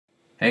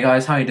Hey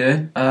guys, how you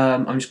doing?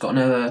 I'm just got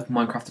another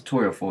Minecraft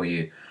tutorial for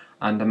you,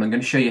 and I'm going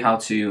to show you how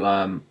to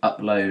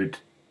upload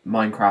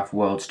Minecraft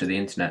worlds to the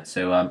internet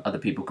so other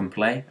people can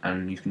play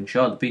and you can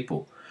show other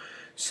people.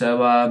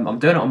 So I'm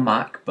doing it on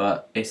Mac,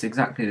 but it's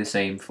exactly the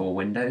same for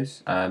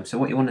Windows. So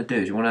what you want to do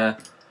is you want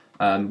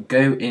to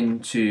go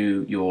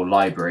into your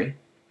library,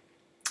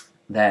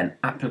 then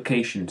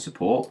Application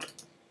Support,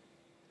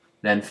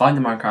 then find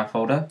the Minecraft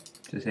folder,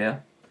 which is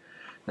here.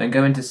 Then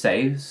go into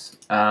saves,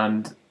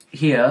 and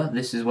here,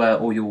 this is where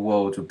all your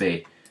worlds will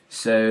be.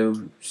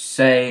 So,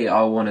 say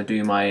I want to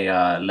do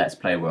my Let's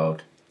Play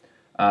world.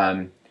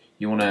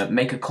 You want to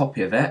make a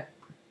copy of it,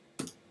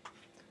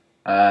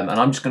 and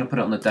I'm just going to put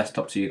it on the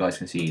desktop so you guys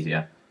can see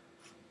easier.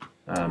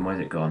 Where's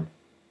it gone?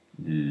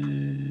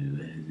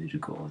 Where's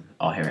it gone?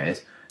 Oh, here it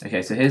is.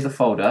 Okay, so here's the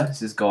folder. This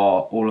has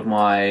got all of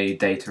my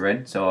data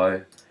in,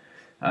 so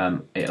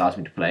it allows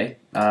me to play.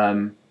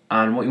 And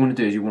what you want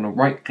to do is you want to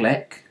right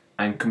click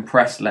and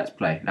compress Let's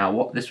Play. Now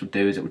what this will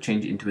do is it will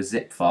change it into a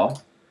zip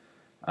file,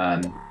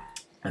 and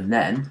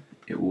then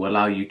it will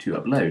allow you to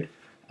upload.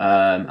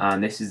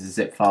 And this is the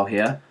zip file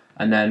here.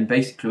 And then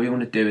basically what you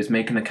want to do is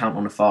make an account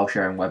on a file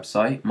sharing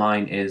website.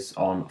 Mine is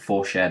on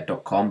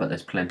 4shared.com, but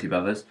there's plenty of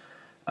others.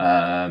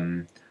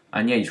 And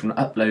yeah, you just want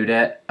to upload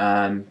it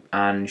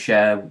and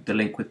share the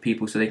link with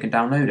people so they can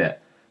download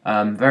it.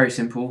 Very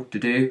simple to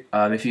do.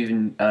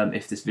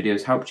 If this video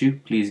has helped you,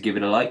 please give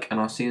it a like,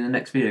 and I'll see you in the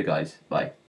next video, guys. Bye.